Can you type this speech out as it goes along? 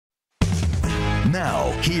Now,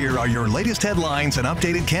 here are your latest headlines and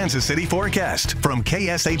updated Kansas City forecast from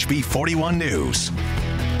KSHB 41 News.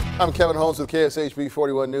 I'm Kevin Holmes with KSHB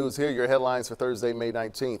 41 News. Here are your headlines for Thursday, May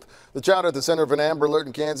 19th. The child at the center of an Amber Alert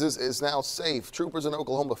in Kansas is now safe. Troopers in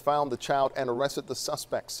Oklahoma found the child and arrested the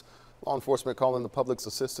suspects. Law enforcement calling the public's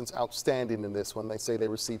assistance outstanding in this one. They say they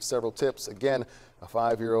received several tips. Again, a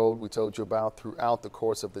 5-year-old we told you about throughout the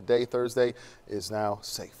course of the day Thursday is now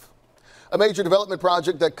safe. A major development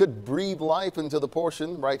project that could breathe life into the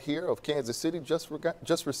portion right here of Kansas City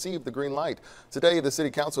just received the green light. Today, the City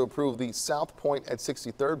Council approved the South Point at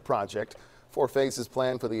 63rd project. 4 phases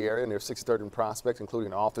planned for the area near 63rd and Prospect,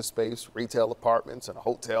 including office space, retail apartments, and a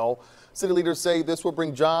hotel. City leaders say this will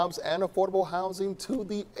bring jobs and affordable housing to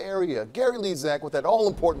the area. Gary Lezak with that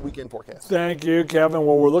all-important weekend forecast. Thank you, Kevin.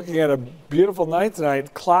 Well, we're looking at a beautiful night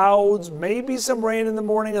tonight. Clouds, maybe some rain in the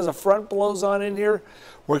morning as a front blows on in here.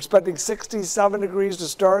 We're expecting 67 degrees to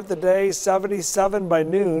start the day, 77 by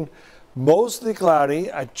noon. Mostly cloudy,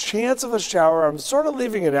 a chance of a shower. I'm sort of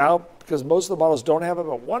leaving it out because most of the models don't have it,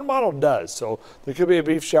 but one model does. So there could be a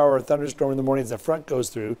brief shower or thunderstorm in the morning as the front goes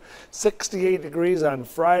through. 68 degrees on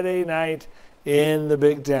Friday night in the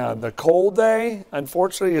big town. The cold day,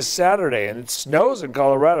 unfortunately, is Saturday, and it snows in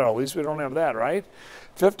Colorado. At least we don't have that, right?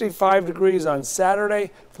 55 degrees on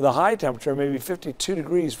Saturday for the high temperature, maybe 52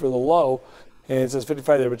 degrees for the low. And it says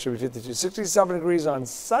 55 there, but it should be 52. 67 degrees on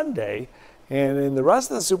Sunday. And in the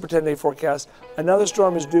rest of the Super 10-day forecast, another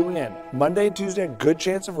storm is due in. Monday and Tuesday, a good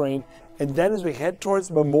chance of rain. And then as we head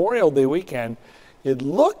towards Memorial Day weekend, it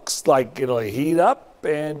looks like it'll heat up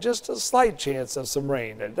and just a slight chance of some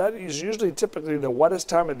rain. And that is usually typically the wettest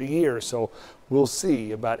time of the year, so we'll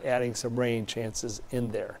see about adding some rain chances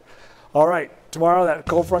in there. All right, tomorrow that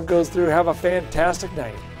cold front goes through. Have a fantastic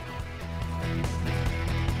night.